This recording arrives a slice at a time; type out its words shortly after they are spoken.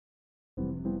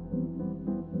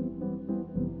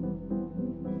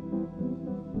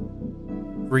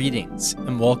Greetings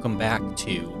and welcome back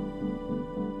to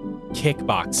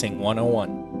Kickboxing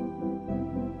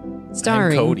 101.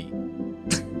 Starring I'm Cody.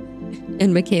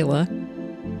 and Michaela.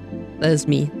 That is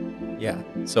me. Yeah.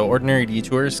 So Ordinary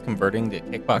Detours converting to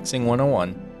Kickboxing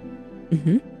 101.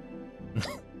 Mm-hmm.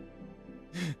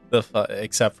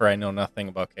 Except for I know nothing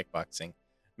about kickboxing.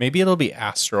 Maybe it'll be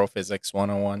Astrophysics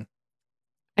 101.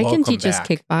 I can teach us back.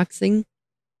 kickboxing.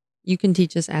 You can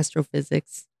teach us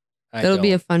astrophysics. That'll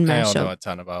be a fun I don't know mashup. a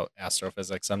ton about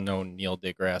astrophysics. I'm no Neil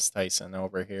deGrasse Tyson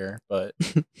over here, but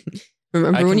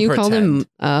Remember when you called him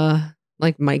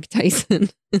like Mike Tyson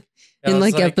in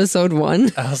like episode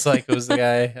 1? I was like, who's the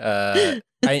guy?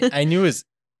 I knew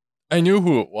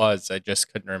who it was. I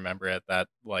just couldn't remember at that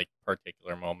like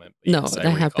particular moment. But No, yes,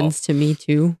 that happens to me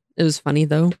too. It was funny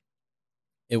though.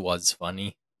 It was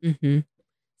funny. Mm-hmm.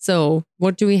 So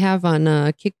what do we have on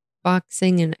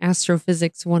kickboxing and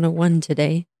astrophysics 101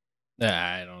 today?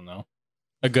 I don't know.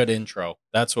 A good intro.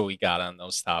 That's what we got on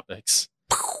those topics.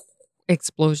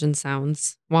 Explosion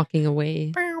sounds, walking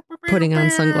away, putting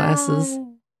on sunglasses.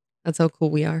 That's how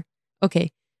cool we are.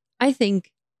 Okay, I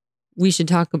think we should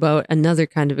talk about another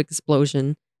kind of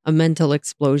explosion, a mental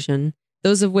explosion,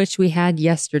 those of which we had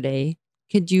yesterday.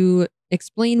 Could you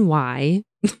explain why?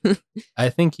 I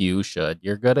think you should.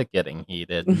 You're good at getting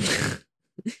heated.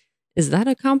 Is that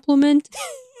a compliment?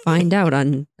 Find out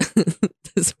on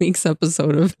this week's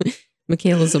episode of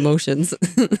Michaela's Emotions.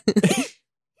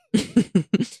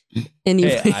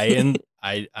 Anyway. Hey,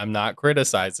 I'm not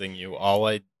criticizing you.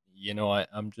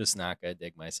 I'm just not gonna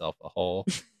dig myself a hole.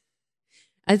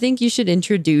 I think you should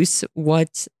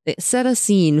set a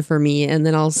scene for me, and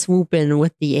then I'll swoop in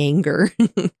with the anger.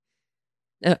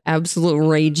 Absolute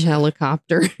rage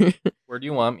helicopter. Where do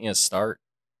you want me to start?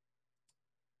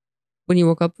 When you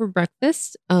woke up for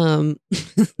breakfast, so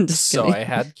kidding. I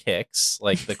had Kix,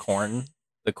 like the corn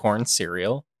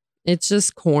cereal. It's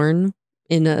just corn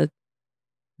in a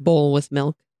bowl with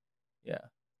milk. Yeah.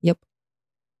 Yep.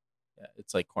 Yeah,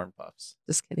 it's like corn puffs.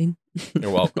 Just kidding.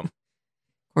 You're welcome.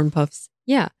 Corn puffs.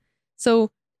 Yeah.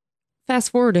 So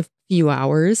fast forward a few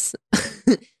hours.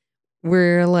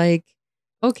 We're like,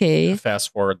 okay.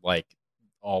 Fast forward like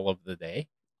all of the day.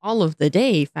 All of the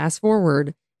day. Fast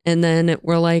forward. And then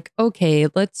we're like, okay,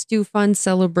 let's do fun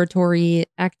celebratory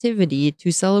activity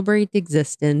to celebrate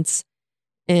existence.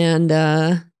 And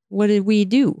what did we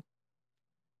do?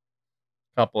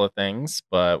 Couple of things,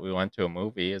 but we went to a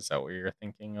movie. Is that what you're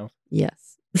thinking of?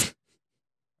 Yes.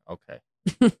 Okay.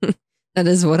 That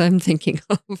is what I'm thinking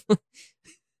of.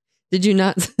 Did you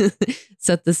not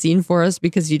set the scene for us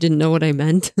because you didn't know what I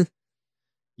meant?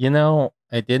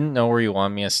 I didn't know where you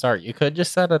want me to start. You could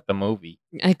just set at the movie.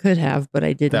 I could have, but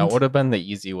I didn't. That would have been the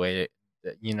easy way.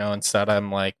 Instead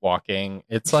I'm like walking.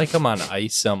 It's like I'm on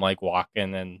ice. I'm like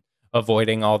walking and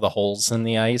avoiding all the holes in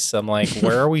the ice. I'm like,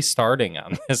 where are we starting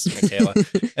on this, Michaela?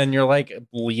 And you're like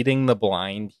leading the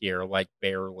blind here, like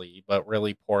barely, but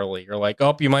really poorly. You're like,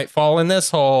 oh, you might fall in this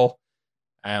hole.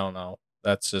 I don't know.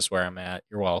 That's just where I'm at.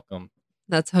 You're welcome.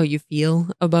 That's how you feel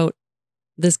about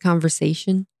this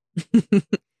conversation?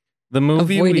 The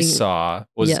movie we saw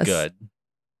was good.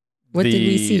 What did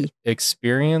we see? The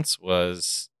experience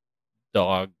was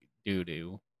dog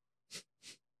doo-doo.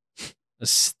 A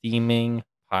steaming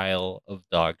pile of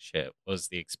dog shit was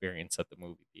the experience at the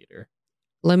movie theater.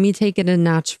 Let me take it a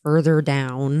notch further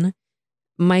down.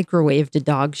 Microwaved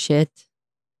dog shit.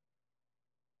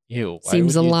 Ew.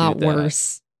 Seems a lot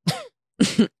worse.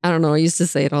 I don't know. I used to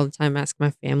say it all the time. Ask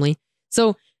my family.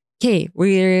 So, okay,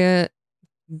 we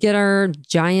get our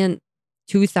giant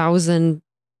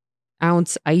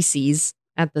 2,000-ounce ices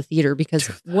at the theater because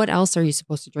what else are you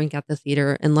supposed to drink at the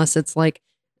theater unless it's like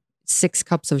 6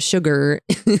 cups of sugar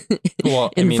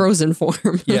in frozen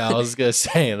form? Yeah, I was gonna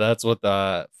say that's what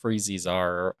the freezies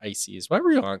are, or ices,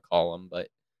 whatever you want to call them, but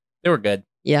they were good.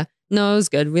 Yeah, no, it was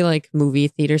good. We like movie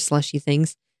theater slushy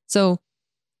things. So,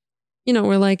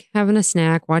 we're like having a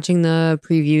snack, watching the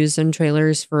previews and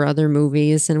trailers for other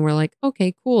movies. And we're like,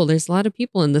 okay, cool. There's a lot of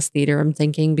people in this theater, I'm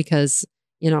thinking, because,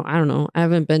 I don't know. I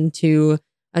haven't been to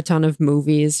a ton of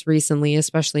movies recently,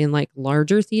 especially in like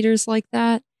larger theaters like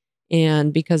that.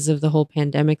 And because of the whole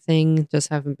pandemic thing, just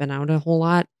haven't been out a whole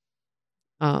lot.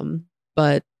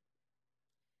 But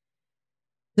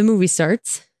the movie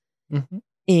starts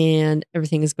and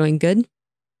everything is going good.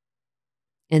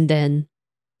 And then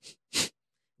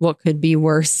what could be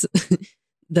worse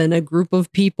than a group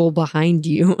of people behind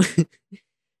you,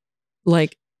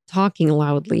 like talking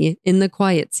loudly in the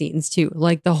quiet scenes too,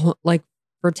 like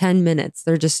for 10 minutes,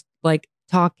 they're just like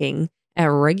talking at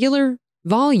regular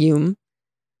volume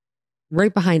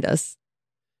right behind us.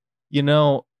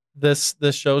 this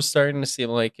show's starting to seem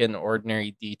like an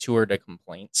ordinary detour to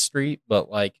Complaint Street, but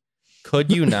like,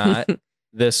 could you not?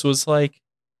 This was like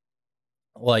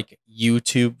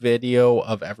YouTube video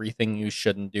of everything you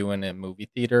shouldn't do in a movie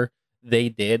theater. They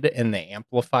did, and they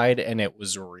amplified, and it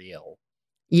was real.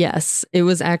 Yes, it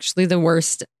was actually the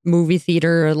worst movie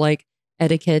theater like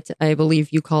etiquette, I believe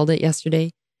you called it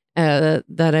yesterday,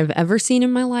 that I've ever seen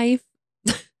in my life.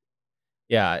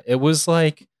 Yeah, it was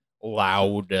like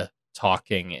loud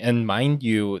talking. And mind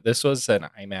you, this was an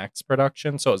IMAX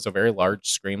production, so it was a very large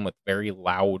screen with very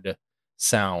loud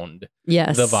sound.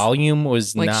 Yes. The volume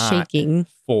was like not shaking.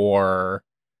 for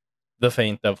the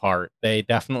faint of heart. They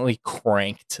definitely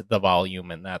cranked the volume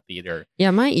in that theater.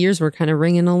 Yeah, my ears were kind of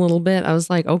ringing a little bit. I was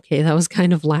like, okay, that was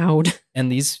kind of loud.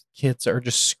 And these kids are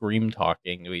just scream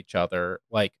talking to each other,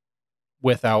 like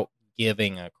without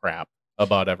giving a crap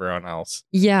about everyone else.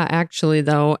 Yeah, actually,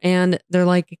 though. And they're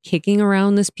like kicking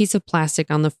around this piece of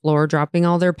plastic on the floor, dropping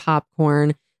all their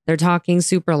popcorn. They're talking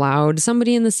super loud.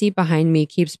 Somebody in the seat behind me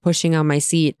keeps pushing on my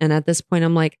seat. And at this point,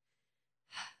 I'm like,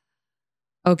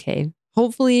 okay,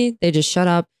 hopefully they just shut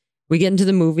up. We get into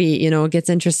the movie, it gets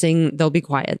interesting. They'll be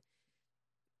quiet.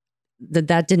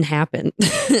 That didn't happen.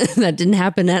 That didn't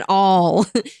happen at all.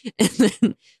 And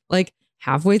then, like,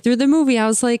 halfway through the movie, I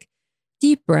was like,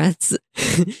 deep breaths,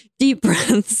 deep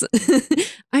breaths.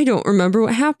 I don't remember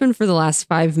what happened for the last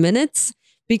 5 minutes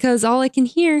because all I can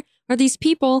hear are these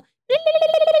people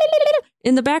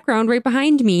in the background right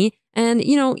behind me. And,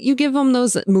 you give them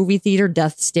those movie theater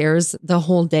death stares, the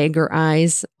whole dagger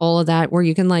eyes, all of that, where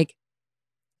you can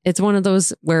it's one of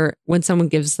those where when someone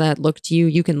gives that look to you,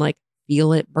 you can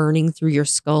feel it burning through your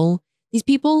skull. These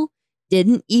people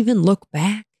didn't even look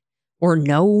back or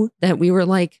know that we were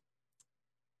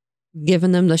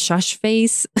giving them the shush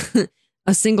face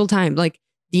a single time.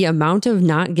 The amount of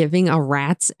not giving a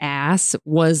rat's ass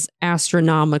was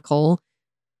astronomical.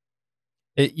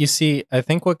 You see, I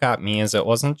think what got me is it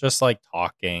wasn't just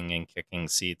talking and kicking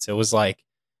seats. It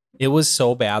was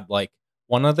so bad.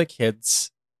 One of the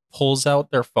kids pulls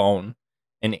out their phone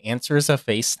and answers a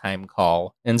FaceTime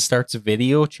call and starts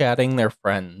video chatting their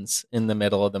friends in the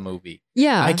middle of the movie.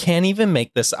 Yeah. I can't even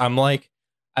make this.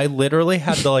 I literally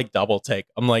had to double take.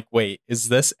 I'm like, wait, is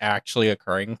this actually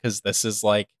occurring? Because this is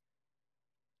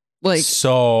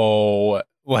so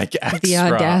extra the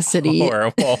audacity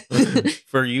horrible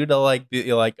for you to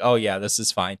be oh yeah, this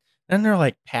is fine. And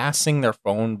they're passing their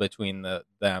phone between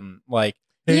them hey,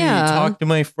 yeah. talk to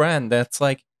my friend. That's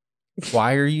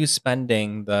why are you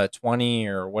spending the $20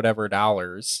 or whatever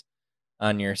dollars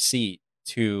on your seat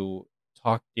to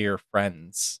talk to your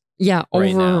friends? Yeah,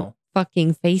 right over now?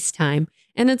 Fucking FaceTime.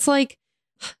 And it's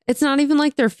it's not even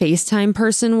their FaceTime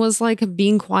person was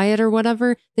being quiet or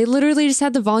whatever. They literally just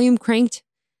had the volume cranked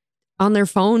on their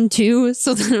phone too.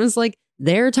 So then it was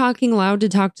they're talking loud to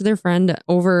talk to their friend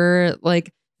over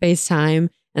FaceTime,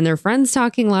 and their friend's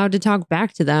talking loud to talk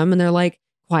back to them. And they're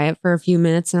quiet for a few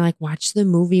minutes and watch the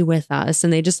movie with us.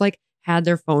 And they just had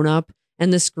their phone up,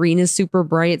 and the screen is super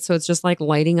bright. So it's just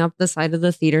lighting up the side of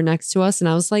the theater next to us. And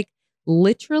I was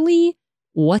literally,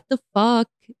 what the fuck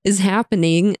is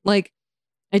happening?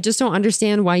 I just don't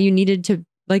understand why you needed to,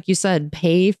 like you said,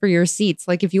 pay for your seats.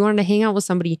 If you wanted to hang out with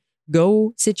somebody,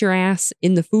 go sit your ass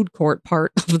in the food court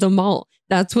part of the mall.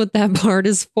 That's what that part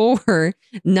is for,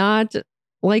 not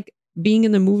being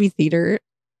in the movie theater.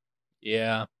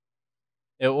 Yeah.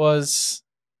 It was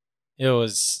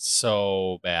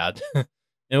so bad.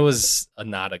 It was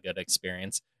not a good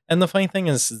experience. And the funny thing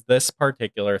is, this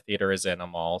particular theater is in a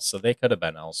mall, so they could have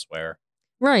been elsewhere.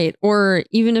 Right. Or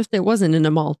even if it wasn't in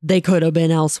a mall, they could have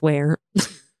been elsewhere.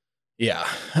 Yeah.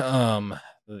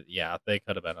 Yeah, they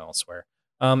could have been elsewhere.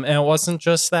 And it wasn't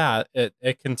just that.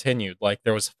 It continued.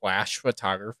 There was flash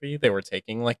photography. They were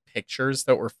taking pictures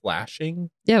that were flashing.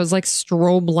 Yeah, it was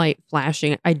strobe light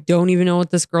flashing. I don't even know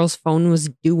what this girl's phone was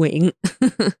doing.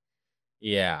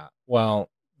 Yeah.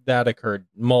 Well, that occurred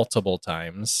multiple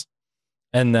times.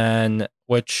 And then,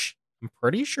 which I'm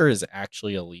pretty sure is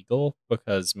actually illegal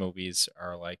because movies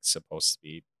are supposed to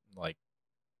be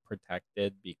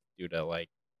protected due to what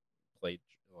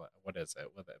is it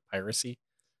with it, piracy?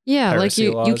 Yeah, Piracy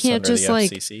you laws can't under just the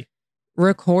FCC.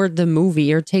 Record the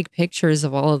movie or take pictures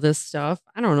of all of this stuff.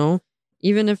 I don't know.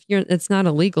 Even if it's not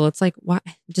illegal, it's why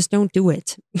just don't do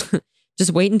it.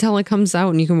 Just wait until it comes out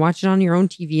and you can watch it on your own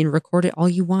TV and record it all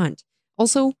you want.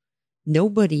 Also,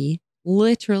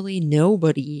 literally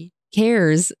nobody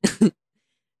cares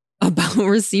about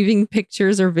receiving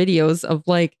pictures or videos of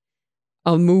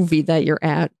a movie that you're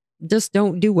at. Just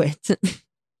don't do it.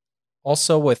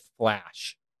 Also with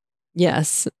Flash.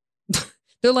 Yes.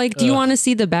 They're do you want to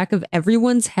see the back of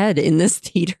everyone's head in this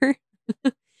theater?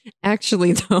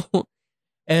 Actually, though.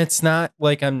 And it's not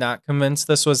like I'm not convinced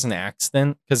this was an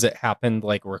accident because it happened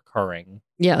like recurring.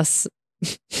 Yes.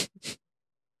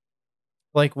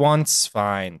 Like once,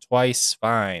 fine. Twice,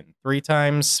 fine. 3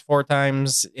 times, 4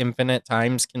 times, infinite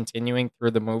times continuing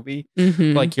through the movie.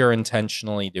 Hmm. Like you're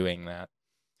intentionally doing that.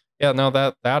 Yeah, no,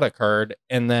 that occurred.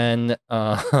 And then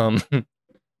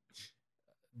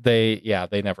they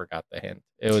never got the hint.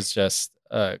 It was just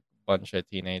a bunch of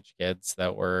teenage kids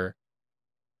that were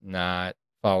not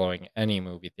following any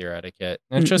movie theater etiquette.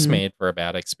 And it just Mm-mm. made for a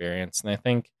bad experience. And I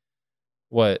think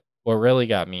what really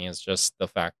got me is just the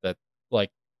fact that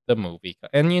like the movie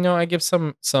and I give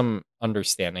some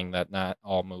understanding that not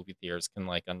all movie theaters can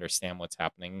like understand what's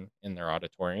happening in their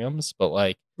auditoriums, but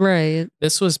like Right.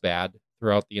 this was bad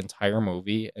throughout the entire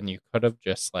movie, and you could have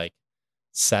just like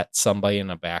set somebody in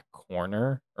a back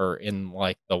corner or in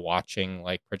like the watching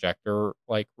like projector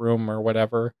like room or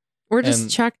whatever. Or just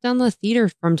And check down the theater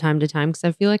from time to time because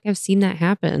I feel like I've seen that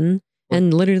happen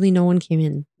and literally no one came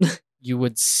in. you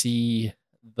would see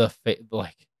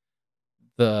like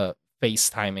the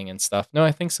FaceTiming and stuff. No,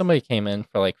 I think somebody came in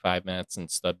for like 5 minutes and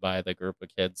stood by the group of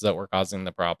kids that were causing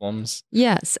the problems.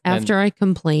 Yes, And after I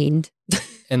complained.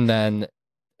 and then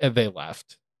they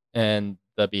left and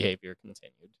the behavior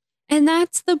continued. And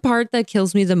that's the part that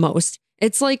kills me the most.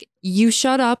 It's like you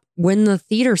shut up when the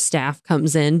theater staff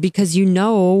comes in because you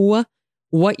know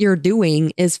what you're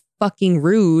doing is fucking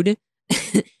rude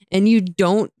and you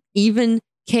don't even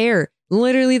care.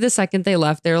 Literally, the second they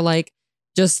left, they're like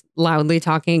just loudly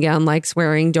talking again, like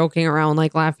swearing, joking around,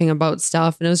 like laughing about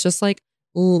stuff. And it was just like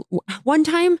one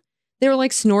time they were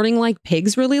like snorting like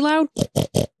pigs really loud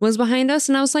was behind us.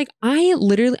 And I was like, I'm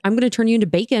going to turn you into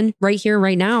bacon right here,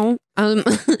 right now.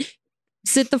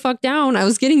 Sit the fuck down. I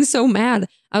was getting so mad.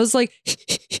 I was like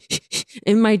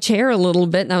in my chair a little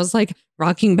bit and I was like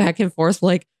rocking back and forth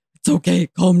like, it's okay,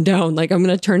 calm down. Like I'm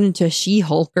going to turn into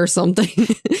She-Hulk or something.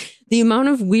 The amount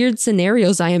of weird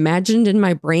scenarios I imagined in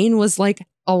my brain was like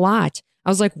a lot. I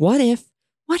was like, what if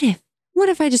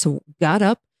I just got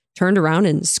up, turned around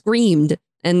and screamed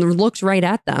and looked right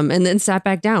at them and then sat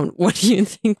back down? What do you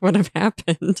think would have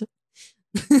happened?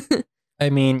 I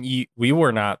mean, we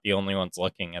were not the only ones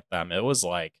looking at them. It was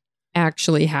like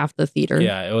actually half the theater.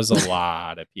 Yeah, it was a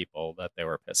lot of people that they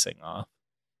were pissing off.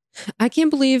 I can't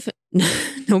believe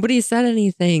nobody said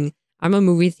anything. I'm a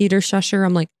movie theater shusher.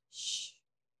 I'm like, shh.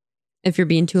 If you're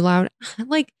being too loud,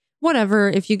 like whatever.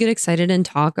 If you get excited and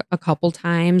talk a couple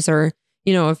times, or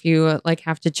if you like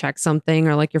have to check something,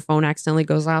 or like your phone accidentally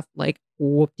goes off, like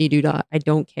whoop de doo da. I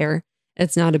don't care.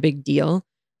 It's not a big deal.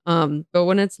 But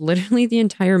when it's literally the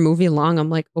entire movie long, I'm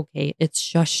like, okay, it's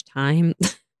shush time.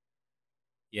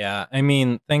 Yeah, I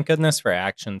mean, thank goodness for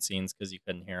action scenes because you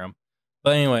couldn't hear them.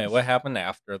 But anyway, what happened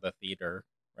after the theater,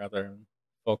 rather than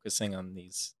focusing on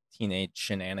these teenage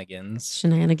shenanigans?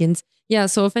 Yeah,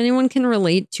 so if anyone can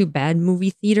relate to bad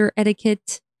movie theater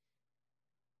etiquette,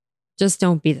 just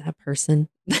don't be that person.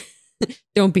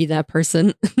 Don't be that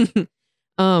person.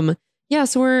 Yeah,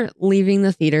 so we're leaving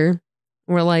the theater.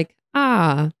 We're like,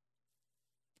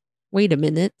 wait a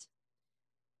minute.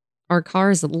 Our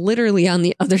car is literally on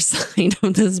the other side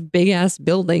of this big ass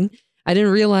building. I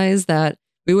didn't realize that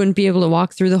we wouldn't be able to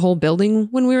walk through the whole building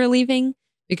when we were leaving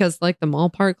because like the mall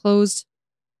part closed.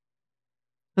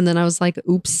 And then I was like,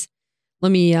 oops,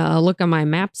 let me look on my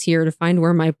maps here to find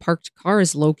where my parked car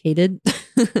is located.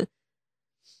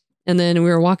 And then we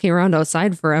were walking around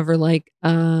outside forever like,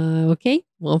 okay,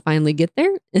 we'll finally get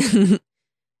there.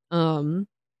 Jump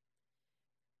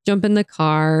in the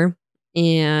car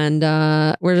and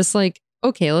we're just like,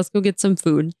 okay, let's go get some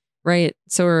food, right?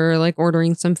 So we're like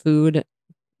ordering some food,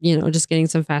 just getting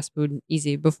some fast food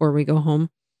easy before we go home.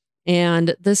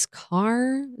 And this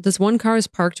one car is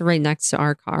parked right next to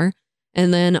our car.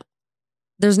 And then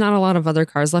there's not a lot of other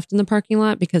cars left in the parking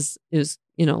lot because it was,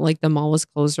 like the mall was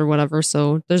closed or whatever.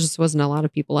 So there just wasn't a lot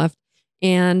of people left.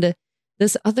 And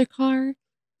this other car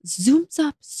zooms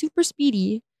up super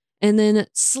speedy and then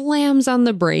slams on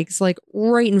the brakes, like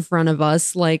right in front of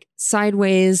us, like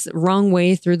sideways, wrong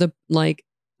way through the like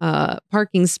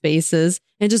parking spaces,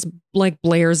 and just like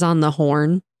blares on the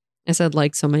horn. I said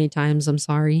like so many times, I'm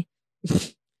sorry.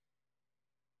 And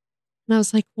I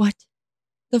was like, what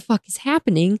the fuck is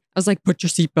happening? I was like, put your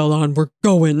seatbelt on. We're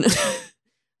going.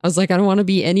 I was like, I don't want to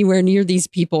be anywhere near these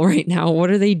people right now.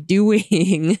 What are they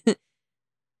doing?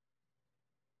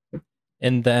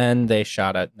 And then they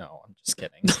shot at, no, I'm just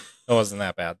kidding. It wasn't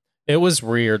that bad. It was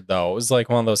weird though. It was like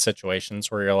one of those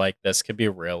situations where you're like, this could be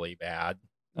really bad.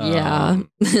 Yeah.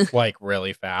 Like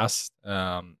really fast.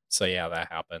 So yeah,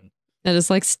 that happened. I just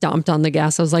like stomped on the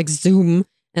gas. I was like, zoom.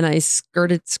 And I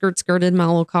skirted my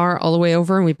little car all the way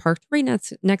over, and we parked right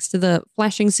next to the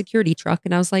flashing security truck.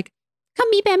 And I was like, come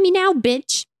beep at me now,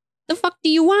 bitch. The fuck do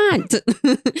you want?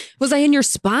 Was I in your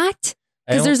spot?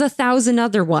 Because there's 1,000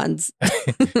 other ones.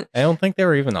 I don't think they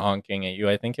were even honking at you.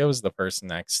 I think it was the person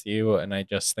next to you. And I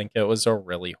just think it was a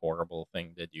really horrible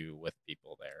thing to do with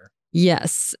people there.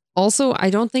 Yes. Also, I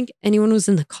don't think anyone was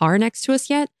in the car next to us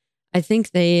yet. I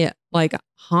think they like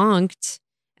honked,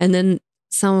 and then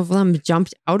some of them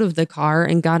jumped out of the car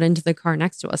and got into the car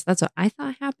next to us. That's what I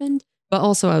thought happened. But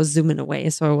also I was zooming away,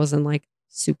 so I wasn't like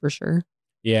super sure.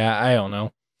 Yeah, I don't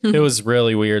know. It was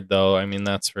really weird though. I mean,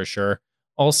 that's for sure.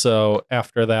 Also,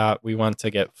 after that, we went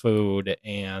to get food,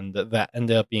 and that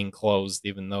ended up being closed,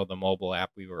 even though the mobile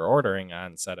app we were ordering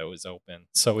on said it was open.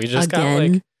 So we just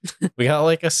got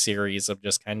like a series of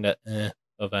just kind of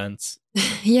events.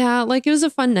 Yeah, like it was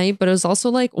a fun night, but it was also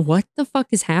like, what the fuck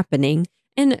is happening?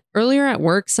 And earlier at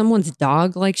work, someone's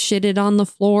dog like shitted on the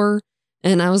floor.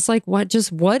 And I was like, what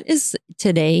is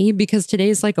today? Because today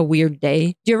is like a weird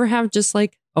day. Do you ever have just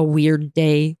like a weird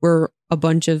day where a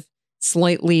bunch of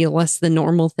slightly less than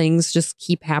normal things just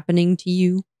keep happening to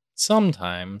you?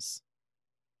 Sometimes.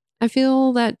 I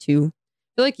feel that too. I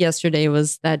feel like yesterday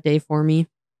was that day for me.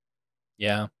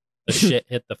 Yeah. The shit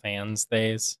hit the fans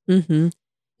days. Mm-hmm.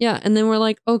 Yeah. And then we're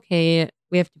like, okay,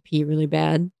 we have to pee really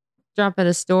bad. Drop at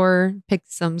a store, pick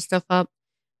some stuff up.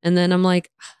 And then I'm like,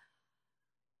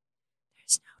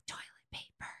 there's no toilet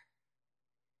paper.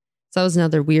 So that was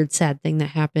another weird, sad thing that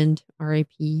happened.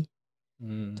 R.I.P.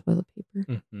 Toilet paper.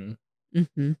 Mm-hmm.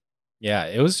 Mm-hmm. Yeah,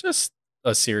 it was just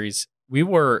a series. We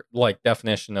were like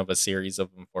definition of a series of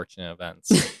unfortunate events.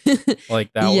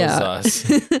 Like that was us.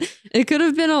 It could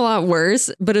have been a lot worse,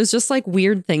 but it was just like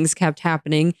weird things kept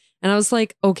happening. And I was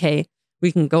like, okay,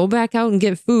 we can go back out and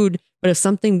get food. But if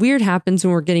something weird happens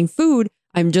when we're getting food,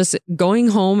 I'm just going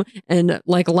home and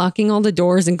like locking all the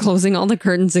doors and closing all the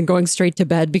curtains and going straight to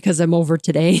bed because I'm over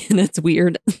today and it's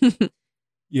weird.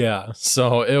 Yeah.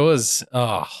 So it was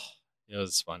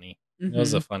funny. Mm-hmm. It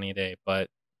was a funny day, but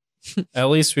at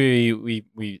least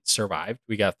we survived.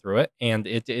 We got through it. And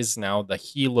it is now the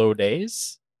Hilo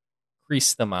days.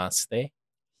 Christmas Day.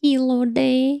 Hilo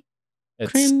Day.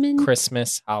 It's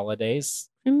Christmas holidays.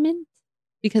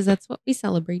 Because that's what we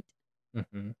celebrate.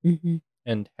 Mm-hmm. Mm-hmm.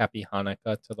 And happy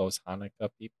Hanukkah to those Hanukkah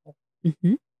people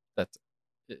mm-hmm. that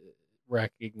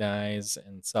recognize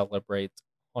and celebrate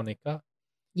Hanukkah.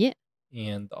 Yeah.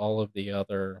 And all of the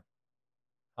other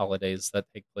holidays that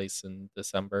take place in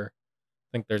December. I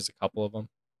think there's a couple of them.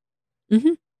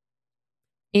 Mm-hmm.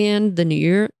 And the New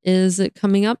Year is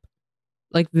coming up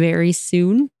like very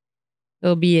soon.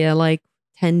 It'll be like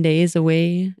 10 days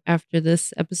away after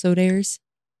this episode airs.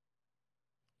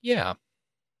 Yeah.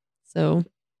 So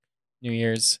New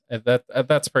Year's,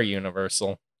 that's pretty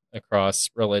universal across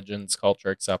religions,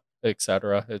 culture,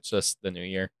 etc. It's just the New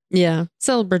Year. Yeah.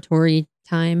 Celebratory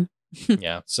time.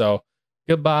 Yeah. So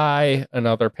goodbye,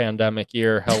 another pandemic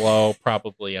year. Hello,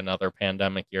 probably another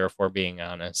pandemic year, if we're being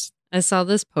honest. I saw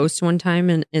this post one time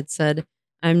and it said,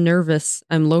 I'm nervous.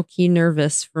 I'm low-key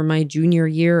nervous for my junior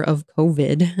year of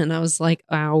COVID. And I was like,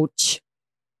 ouch.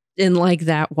 Didn't like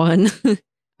that one.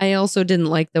 I also didn't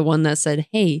like the one that said,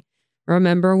 hey,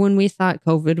 remember when we thought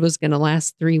COVID was going to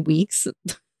last 3 weeks?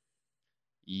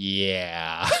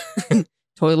 Yeah.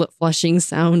 Toilet flushing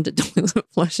sound.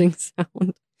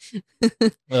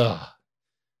 Ugh.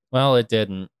 Well, it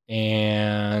didn't.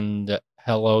 And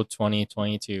hello,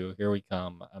 2022. Here we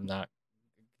come. I'm not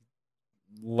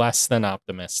less than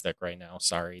optimistic right now.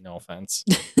 Sorry, no offense.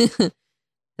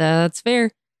 That's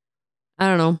fair. I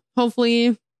don't know.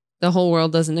 Hopefully the whole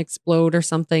world doesn't explode or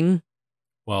something.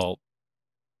 Well,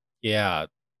 yeah.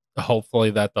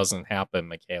 Hopefully that doesn't happen,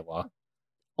 Michaela.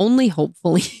 Only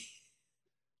hopefully.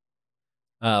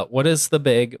 What is the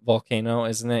big volcano?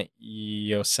 Isn't it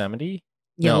Yosemite?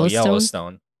 Yellowstone? No,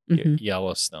 Yellowstone. Mm-hmm.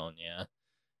 Yellowstone, yeah.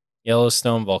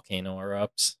 Yellowstone volcano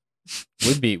erupts.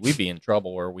 We'd be in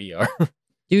trouble where we are.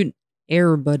 Dude,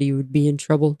 everybody would be in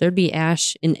trouble. There'd be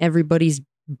ash in everybody's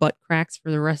butt cracks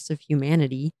for the rest of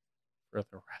humanity. For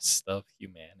the rest of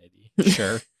humanity.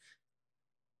 Sure.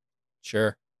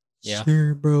 Sure. Yeah.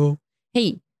 Sure, bro.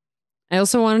 Hey, I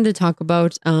also wanted to talk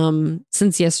about,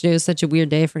 since yesterday was such a weird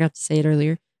day, I forgot to say it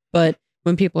earlier, but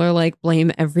when people are like,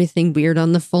 blame everything weird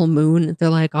on the full moon, they're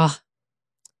like, oh,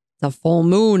 it's a full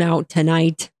moon out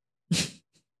tonight.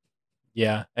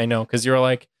 Yeah, I know. Because you're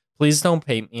like, please don't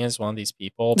paint me as one of these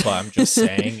people, but I'm just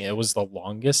saying it was the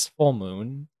longest full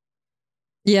moon.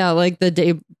 Yeah, like the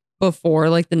day before,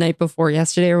 like the night before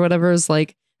yesterday or whatever. It was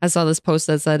like, I saw this post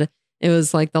that said it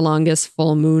was like the longest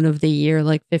full moon of the year,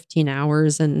 like 15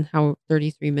 hours and how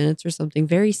 33 minutes or something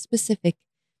very specific.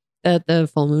 that the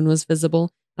full moon was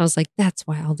visible. I was like, that's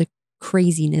why all the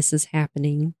craziness is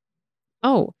happening.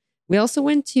 Oh, we also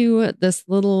went to this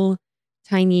little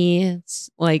tiny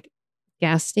like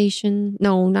gas station.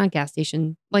 No, not gas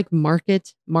station, like mart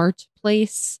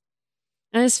place.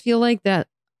 I just feel like that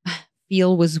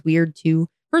feel was weird too.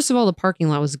 First of all, the parking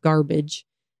lot was garbage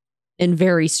and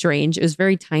very strange. It was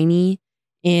very tiny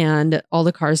and all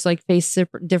the cars like faced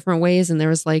different ways. And there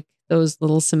was like those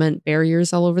little cement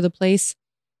barriers all over the place.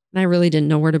 And I really didn't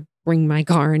know where to bring my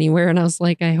car anywhere. And I was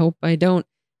like, I hope I don't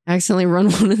accidentally run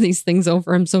one of these things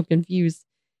over. I'm so confused.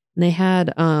 And they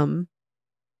had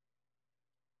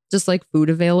just like food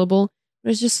available. It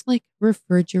was just like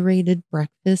refrigerated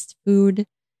breakfast food.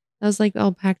 That was like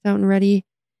all packed out and ready.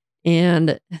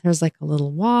 And there's like a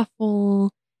little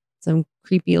waffle, some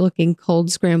creepy looking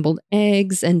cold scrambled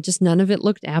eggs, and just none of it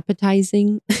looked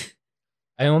appetizing.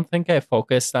 I don't think I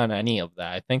focused on any of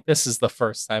that. I think this is the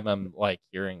first time I'm like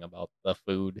hearing about the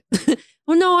food.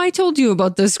 Well, no, I told you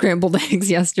about the scrambled eggs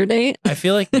yesterday. I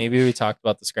feel like maybe we talked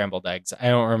about the scrambled eggs. I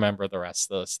don't remember the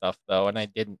rest of the stuff though, and I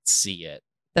didn't see it.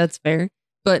 That's fair.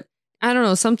 But I don't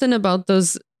know, something about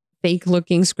those fake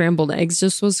looking scrambled eggs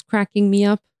just was cracking me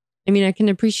up. I mean, I can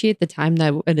appreciate the time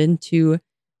that went into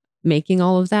making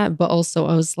all of that, but also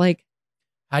I was like,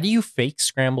 How do you fake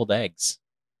scrambled eggs?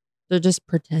 they're just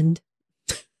pretend.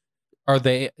 Do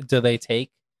they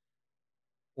take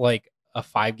like a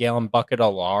 5-gallon bucket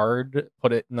of lard,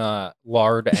 put it in a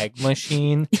lard egg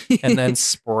machine, and then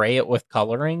spray it with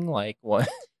coloring? Like what?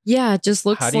 Yeah, it just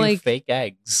looks How do you like fake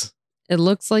eggs? it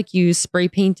looks like you spray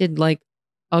painted like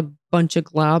a bunch of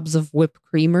globs of whipped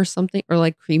cream or something, or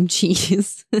like cream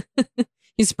cheese.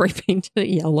 You spray painted it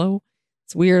yellow.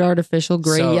 It's weird, artificial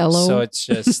gray yellow. So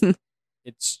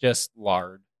it's just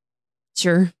lard.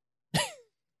 Sure.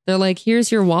 They're like,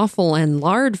 here's your waffle and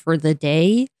lard for the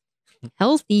day.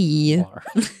 Healthy.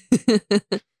 Lard.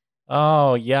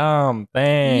 Oh, yum.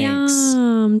 Thanks.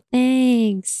 Yum.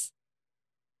 Thanks.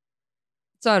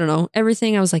 So I don't know.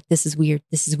 Everything I was like, this is weird.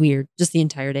 This is weird. Just the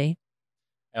entire day.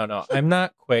 I don't know. I'm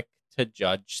not quick to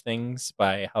judge things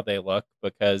by how they look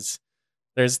because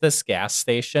there's this gas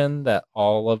station that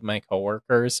all of my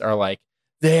coworkers are like,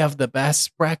 they have the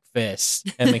best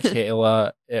breakfast. And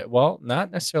Michaela, well,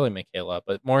 not necessarily Michaela,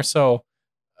 but more so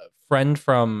a friend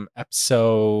from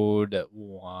episode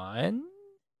 1.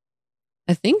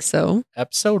 I think so.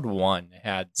 Episode 1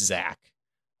 had Zach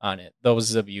on it.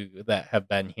 Those of you that have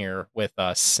been here with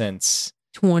us since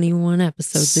 21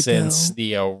 episodes since ago.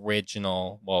 the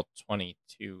original, well,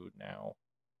 22 now,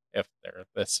 if they're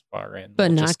this far in, But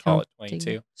we'll not just call it counting.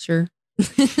 22. Sure.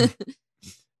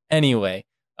 Anyway,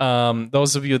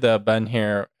 those of you that have been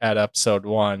here at episode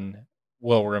 1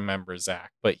 will remember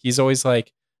Zach, but he's always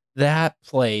like, that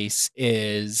place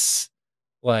is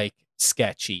like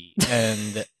sketchy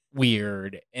and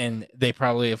weird, and they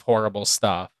probably have horrible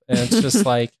stuff. And it's just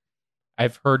like,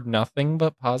 I've heard nothing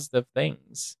but positive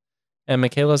things. And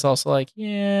Michaela's also like,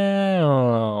 yeah, I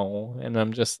don't know. And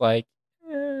I'm just like,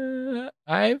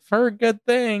 I've heard good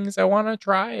things. I want to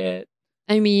try it.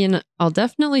 I mean, I'll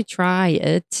definitely try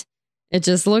it. It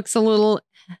just looks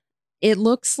it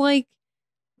looks like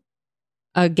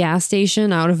a gas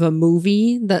station out of a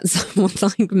movie that someone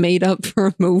like made up for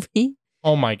a movie.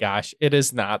 Oh my gosh, it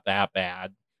is not that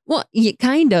bad. Well,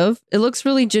 kind of. It looks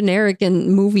really generic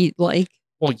and movie like.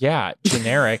 Well, yeah,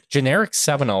 generic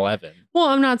 7-Eleven. Well,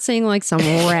 I'm not saying like some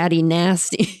ratty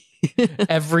nasty.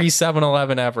 Every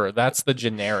 7-Eleven ever. That's the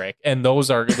generic. And those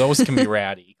can be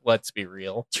ratty. Let's be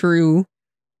real. True.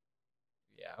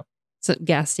 Yeah. So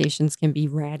gas stations can be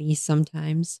ratty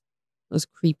sometimes. Those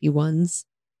creepy ones.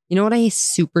 You know what I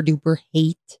super duper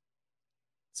hate?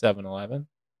 7-Eleven.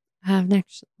 I haven't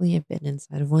actually been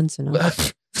inside of one, so no.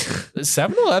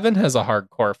 7-Eleven has a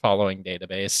hardcore following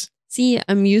database. See,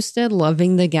 I'm used to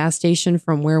loving the gas station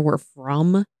from where we're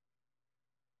from.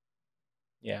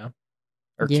 Yeah.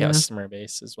 Or Yeah. customer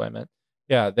base is what I meant.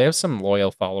 Yeah, they have some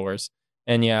loyal followers.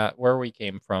 And yeah, where we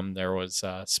came from, there was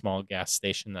a small gas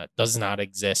station that does not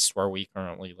exist where we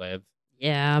currently live.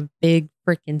 Yeah, big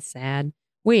freaking sad.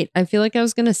 Wait, I feel like I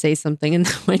was going to say something and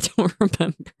now I don't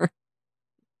remember.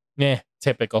 Yeah,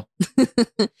 typical.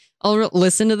 I'll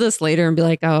listen to this later and be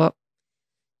like, oh,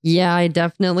 yeah, I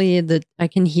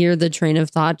can hear the train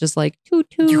of thought just like toot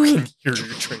toot. You can hear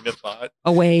your train of thought.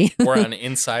 Away. We're on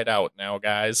Inside Out now,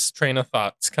 guys. Train of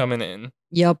thoughts coming in.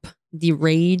 Yep. The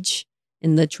rage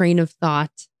and the train of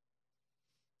thought.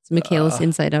 It's Michaela's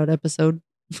Inside Out episode.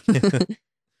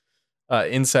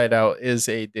 Inside Out is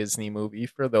a Disney movie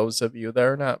for those of you that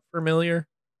are not familiar.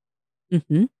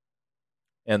 Mm-hmm.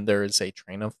 And there is a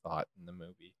train of thought in the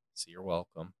movie. So you're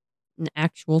welcome. An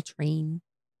actual train.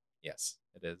 Yes,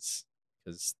 it is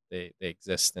because they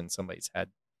exist in somebody's head.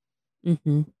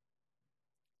 Mm-hmm.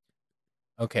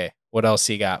 Okay, what else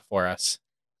you got for us?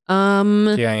 Do Um,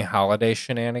 you have any holiday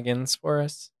shenanigans for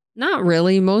us? Not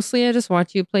really. Mostly I just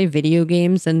watch you play video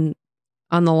games, and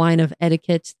on the line of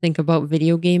etiquette, think about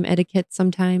video game etiquette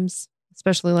sometimes,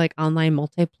 especially like online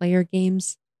multiplayer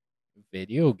games.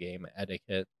 Video game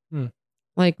etiquette.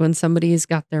 Like when somebody's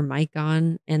got their mic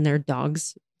on and their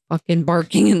dog's fucking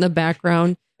barking in the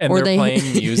background, And or they're they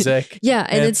playing music. Yeah,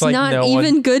 and it's like not no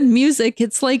even one. good music.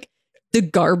 It's like the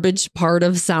garbage part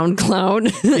of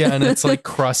SoundCloud. Yeah, and it's like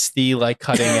crusty, like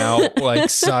cutting out like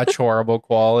such horrible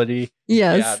quality.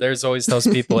 Yes. Yeah, there's always those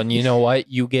people. And you know what?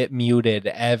 You get muted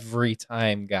every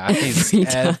time, guys.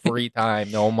 Every time.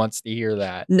 time. No one wants to hear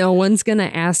that. No one's going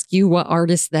to ask you what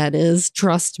artist that is.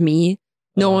 Trust me.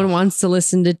 No one Ugh. wants to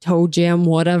listen to Toe Jam,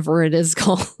 whatever it is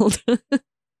called.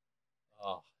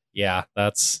 Oh, yeah,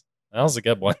 that was a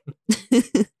good one.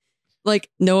 Like,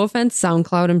 no offense,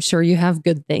 SoundCloud. I'm sure you have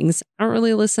good things. I don't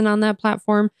really listen on that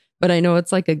platform, but I know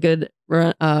it's like a good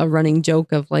running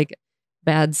joke of like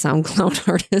bad SoundCloud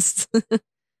artists.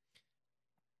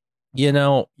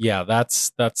 Yeah,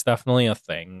 that's definitely a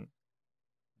thing.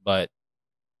 But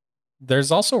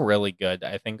there's also really good,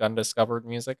 I think, undiscovered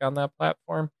music on that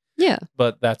platform. Yeah.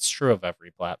 But that's true of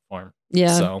every platform.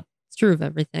 Yeah. So it's true of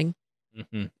everything.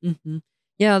 mm-hmm.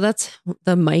 Yeah, that's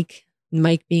the mic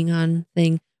being on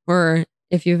thing. Or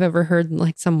if you've ever heard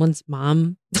like someone's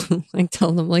mom like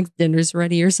tell them like dinner's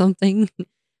ready or something,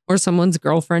 or someone's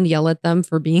girlfriend yell at them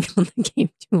for being on the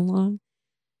game too long.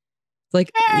 It's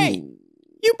like, Hey, ooh.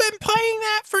 you've been playing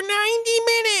that for 90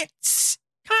 minutes.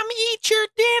 Come eat your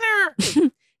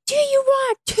dinner. Do you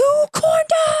want 2 corn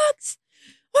dogs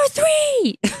or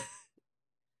 3?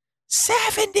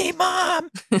 70, Mom.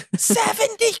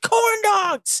 70 corn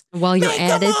dogs. While you're Make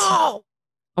at them it, all.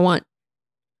 I want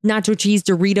nacho cheese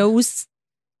Doritos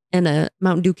and a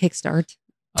Mountain Dew Kickstart.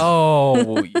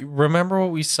 Oh, you remember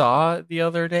what we saw the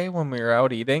other day when we were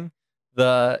out eating?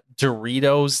 The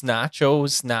Doritos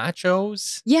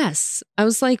nachos? Yes. I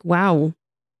was like, wow,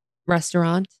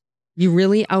 restaurant, you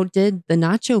really outdid the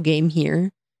nacho game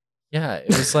here. Yeah, it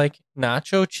was like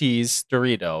nacho cheese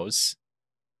Doritos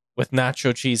with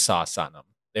nacho cheese sauce on them.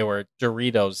 They were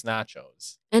Doritos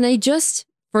nachos. And I just,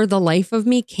 for the life of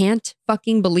me, can't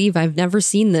fucking believe I've never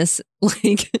seen this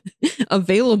like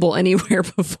available anywhere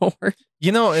before.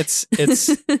 It's a 'Cause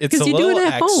you do little it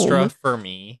at extra home. for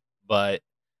me, but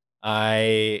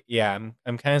I'm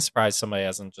kind of surprised somebody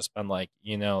hasn't just been like,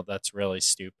 that's really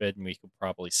stupid and we could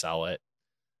probably sell it.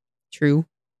 True.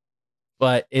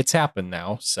 But it's happened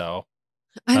now, so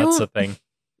I that's the thing.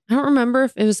 I don't remember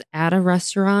if it was at a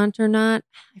restaurant or not.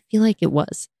 I feel like it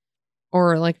was.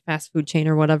 Or like a fast food chain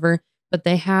or whatever. But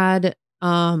they had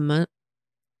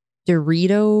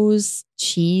Doritos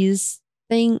cheese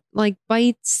thing, like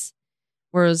bites,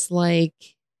 where it was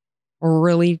like a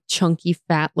really chunky,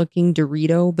 fat looking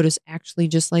Dorito, but it was actually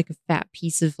just like a fat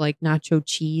piece of like nacho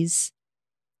cheese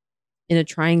in a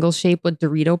triangle shape with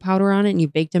Dorito powder on it. And you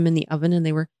baked them in the oven and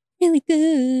they were really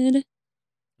good.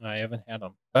 I haven't had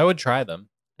them. I would try them.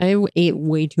 I ate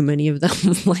way too many of them.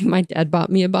 Like my dad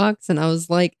bought me a box and I was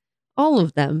like, all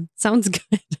of them. Sounds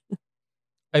good.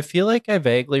 I feel like I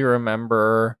vaguely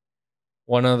remember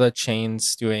one of the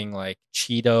chains doing like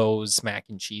Cheetos mac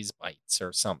and cheese bites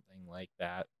or something like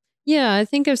that. Yeah, I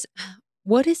think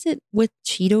what is it with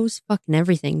Cheetos? Fucking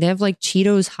everything. They have like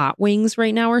Cheetos hot wings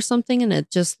right now or something, and it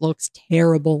just looks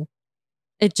terrible.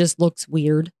 It just looks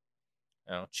weird.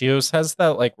 Cheetos has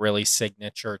that like really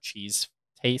signature cheese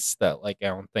taste that like I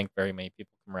don't think very many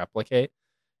people can replicate.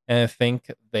 And I think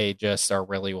they just are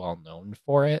really well known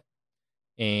for it.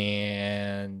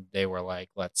 And they were like,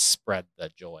 let's spread the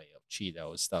joy of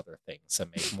Cheetos to other things and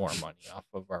make more money off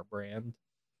of our brand.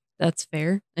 That's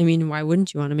fair. I mean, why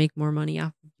wouldn't you want to make more money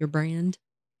off of your brand?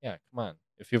 Yeah, come on.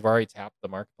 If you've already tapped the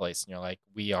marketplace and you're like,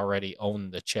 we already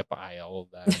own the chip aisle,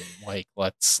 then like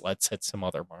let's hit some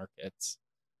other markets.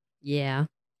 Yeah.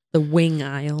 The wing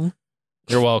aisle.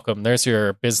 You're welcome. There's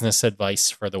your business advice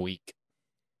for the week.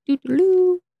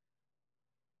 Doo-doo-doo.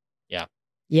 Yeah.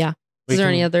 Yeah. Is there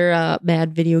any other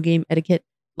bad video game etiquette?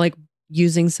 Like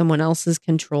using someone else's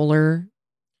controller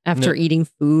after eating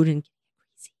food and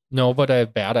no, but I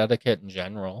have bad etiquette in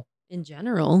general. In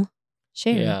general?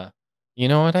 Share. Yeah. You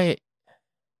know what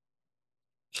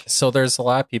so there's a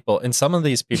lot of people, and some of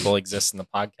these people exist in the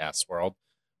podcast world,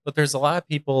 but there's a lot of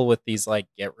people with these like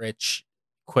get rich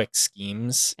quick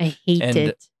schemes. I hate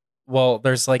it. Well,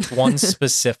 there's like one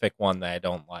specific one that I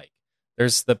don't like.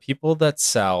 There's the people that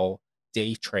sell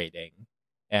day trading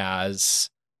as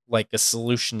like a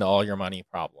solution to all your money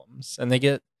problems. And they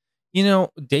get, You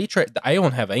know, day trade. I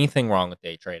don't have anything wrong with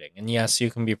day trading, and yes, you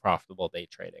can be profitable day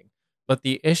trading. But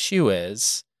the issue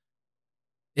is,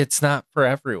 it's not for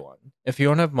everyone. If you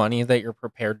don't have money that you're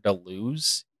prepared to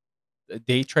lose,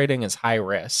 day trading is high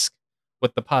risk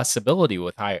with the possibility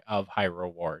with high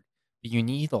reward. But you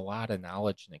need a lot of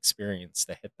knowledge and experience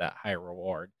to hit that high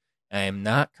reward. I am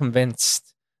not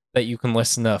convinced that you can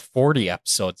listen to 40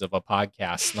 episodes of a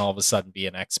podcast and all of a sudden be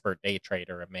an expert day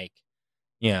trader and make,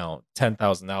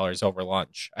 $10,000 over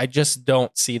lunch. I just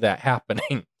don't see that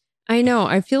happening. I know.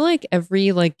 I feel like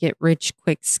every like get rich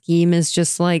quick scheme is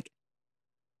just like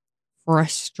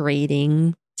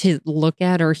frustrating to look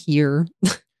at or hear.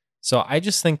 So I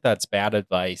just think that's bad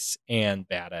advice and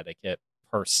bad etiquette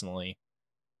personally.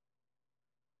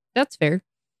 That's fair.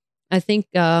 I think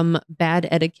bad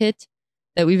etiquette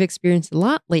that we've experienced a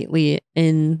lot lately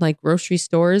in like grocery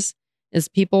stores is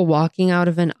people walking out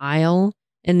of an aisle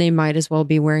and they might as well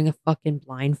be wearing a fucking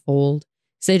blindfold.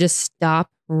 So they just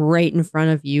stop right in front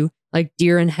of you, like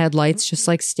deer in headlights, just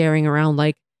like staring around.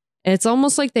 Like it's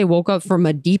almost like they woke up from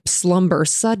a deep slumber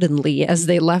suddenly as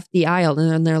they left the aisle, and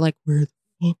then they're like, "Where the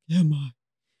fuck am I?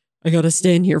 I gotta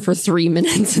stand here for 3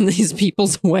 minutes in these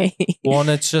people's way." Well, and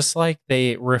it's just like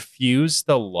they refuse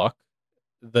to look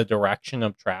the direction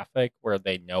of traffic where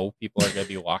they know people are going to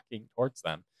be walking towards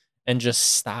them and just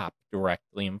stop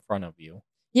directly in front of you.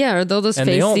 Yeah, or they'll just And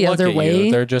they face don't the look other at way.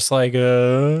 you. They're just like,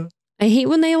 I hate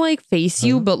when they like face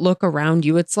you Huh? but look around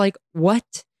you. It's like,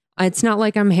 what? It's not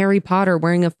like I'm Harry Potter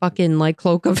wearing a fucking like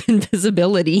cloak of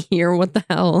invisibility here. What the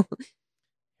hell?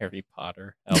 Harry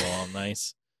Potter. LOL,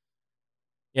 nice.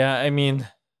 Yeah, I mean,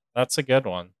 that's a good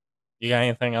one. You got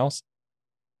anything else?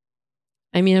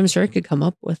 I mean, I'm sure I could come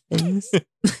up with things.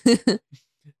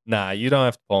 Nah, you don't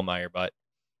have to pull my butt.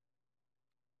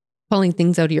 Pulling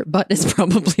things out of your butt is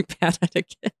probably bad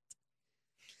etiquette.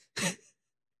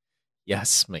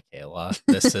 Yes, Michaela,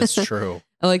 this is true.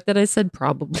 I like that I said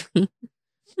probably.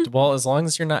 Well, as long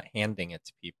as you're not handing it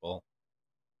to people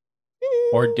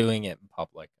or doing it in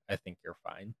public, I think you're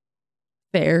fine.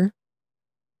 Fair.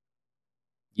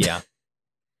 Yeah.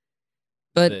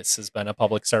 But This has been a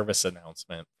public service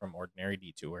announcement from Ordinary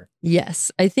Detour.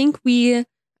 yes, I think we,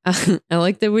 I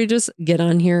like that we just get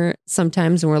on here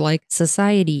sometimes and we're like,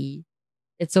 society,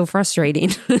 it's so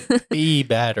frustrating. Be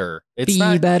better. It's Be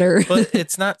not better. but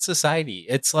it's not society.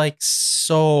 It's like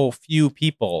so few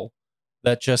people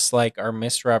that just like are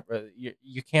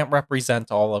you can't represent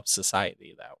all of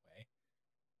society that way.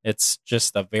 It's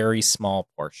just a very small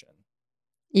portion.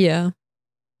 Yeah.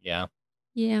 Yeah.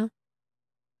 Yeah.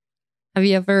 Have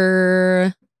you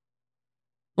ever,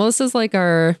 well, this is like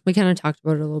we kind of talked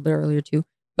about it a little bit earlier too,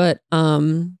 but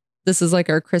this is like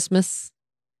our Christmas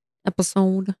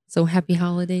episode. So happy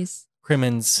holidays.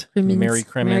 Crimmins. Crimmins. Merry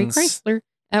Crimmins. Merry Chrysler.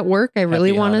 At work, I really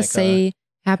Happy want to Hanukkah. say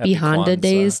happy Happy Honda Kwanzaa.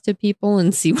 days to people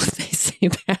and see what they say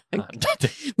back.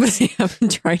 But I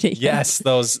haven't tried it yet. Yes,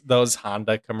 those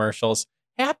Honda commercials.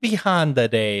 Happy Honda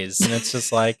days. And it's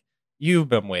just like, you've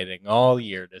been waiting all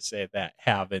year to say that,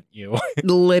 haven't you?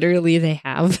 Literally, they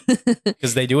have.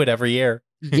 Because they do it every year.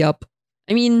 Yup.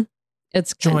 I mean,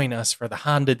 it's Join us for the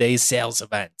Honda Days sales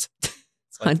event.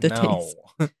 It's like, Honda no.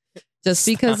 Days. Just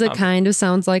because it Stop. kind of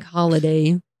sounds like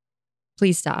holiday.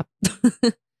 Please stop.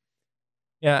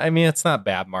 Yeah, I mean, it's not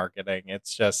bad marketing.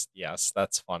 It's just, yes,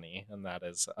 that's funny. And that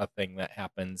is a thing that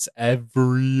happens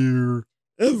every year.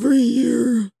 Every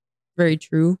year. Very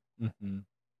true. Mm-hmm.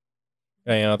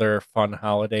 Any other fun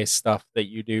holiday stuff that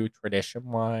you do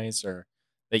tradition-wise or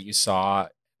that you saw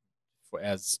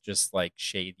as just like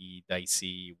shady,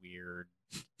 dicey, weird,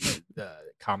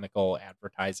 comical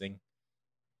advertising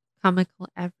Comical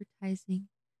advertising.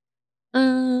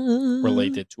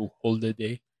 related to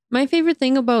holiday? My favorite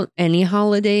thing about any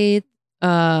holiday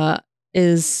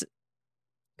is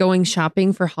going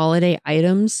shopping for holiday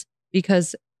items,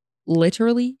 because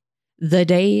literally the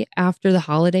day after the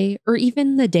holiday, or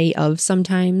even the day of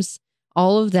sometimes,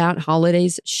 all of that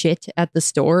holiday's shit at the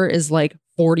store is like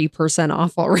 40%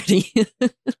 off already.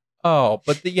 Oh,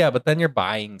 but then you're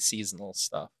buying seasonal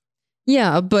stuff.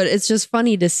 Yeah, but it's just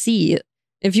funny to see.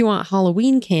 If you want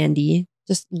Halloween candy,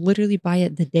 just literally buy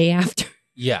it the day after.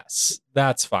 Yes,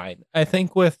 that's fine. I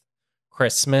think with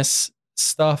Christmas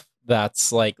stuff,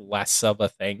 that's like less of a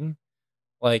thing.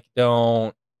 Like,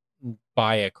 don't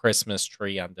buy a Christmas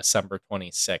tree on December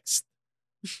 26th.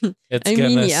 It's I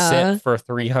going mean, to yeah. sit for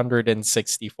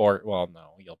 364. Well,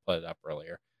 no, you'll put it up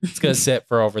earlier. It's going to sit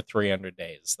for over 300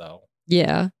 days, though.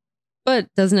 Yeah. But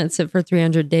doesn't it sit for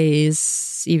 300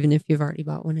 days, even if you've already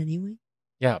bought one anyway?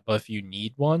 Yeah, but if you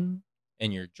need one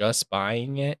and you're just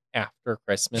buying it after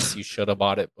Christmas, you should have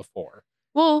bought it before.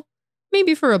 Well,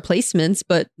 maybe for replacements,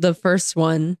 but the first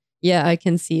one, Yeah, I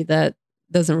can see that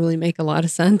doesn't really make a lot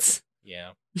of sense.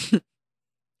 Yeah.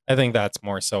 I think that's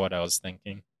more so what I was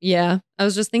thinking. Yeah, I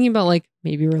was just thinking about like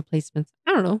maybe replacements.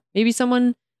 I don't know. Maybe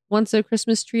someone wants a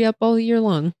Christmas tree up all year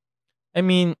long. I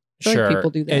mean, I feel like sure. people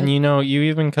do that. And you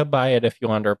even could buy it if you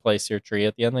want to replace your tree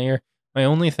at the end of the year. My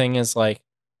only thing is like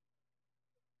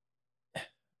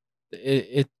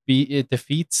it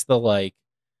defeats the like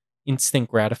instant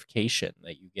gratification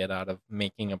that you get out of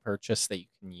making a purchase that you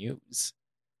can use.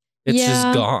 It's just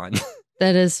Yeah. gone.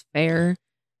 That is fair.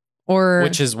 Or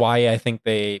Which is why I think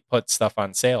they put stuff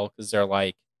on sale because they're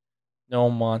like, no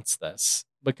one wants this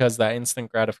because that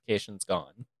instant gratification's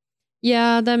gone.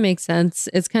 yeah, that makes sense.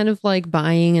 It's kind of like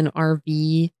buying an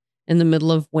RV in the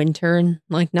middle of winter and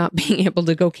like not being able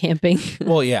to go camping.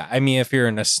 Well, yeah. I mean, if you're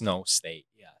in a snow state,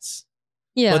 yes.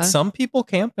 Yeah. But some people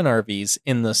camp in RVs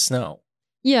in the snow.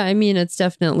 Yeah, I mean it's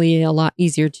definitely a lot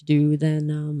easier to do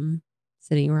than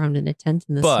sitting around in a tent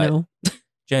in the But- snow.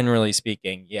 Generally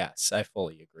speaking, yes, I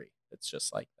fully agree. It's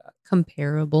just like that.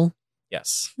 Comparable.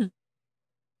 Yes.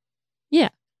 Yeah.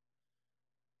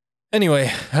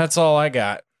 Anyway, that's all I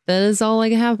got. That is all I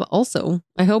have. Also,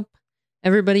 I hope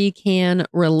everybody can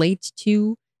relate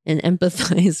to and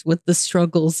empathize with the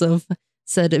struggles of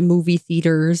said movie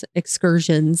theaters,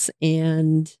 excursions,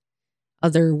 and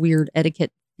other weird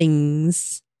etiquette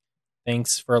things.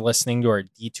 Thanks for listening to our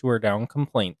detour down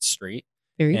Complaint Street.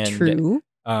 Very And- true.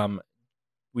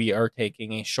 We are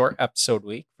taking a short episode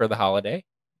week for the holiday.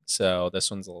 So this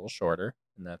one's a little shorter,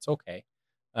 and that's okay.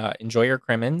 Enjoy your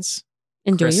Crimmins,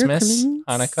 Enjoy Christmas, your Crimmins,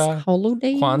 Hanukkah,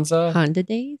 holiday, Kwanzaa, Honda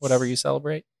days, whatever you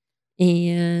celebrate.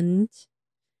 And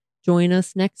join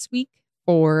us next week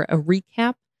for a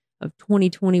recap of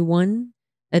 2021,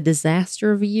 a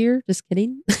disaster of a year. Just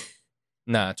kidding.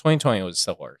 Nah, 2020 was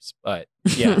the worst. But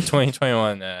yeah,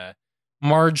 2021,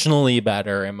 marginally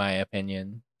better in my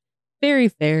opinion. Very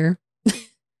fair.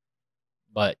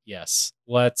 But yes,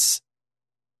 let's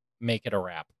make it a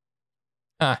wrap.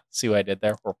 See what I did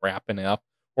there? We're wrapping it up.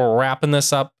 We're wrapping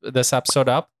this episode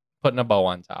up, putting a bow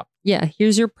on top. Yeah,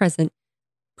 here's your present.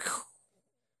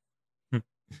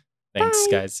 Thanks,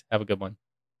 Bye. guys. Have a good one.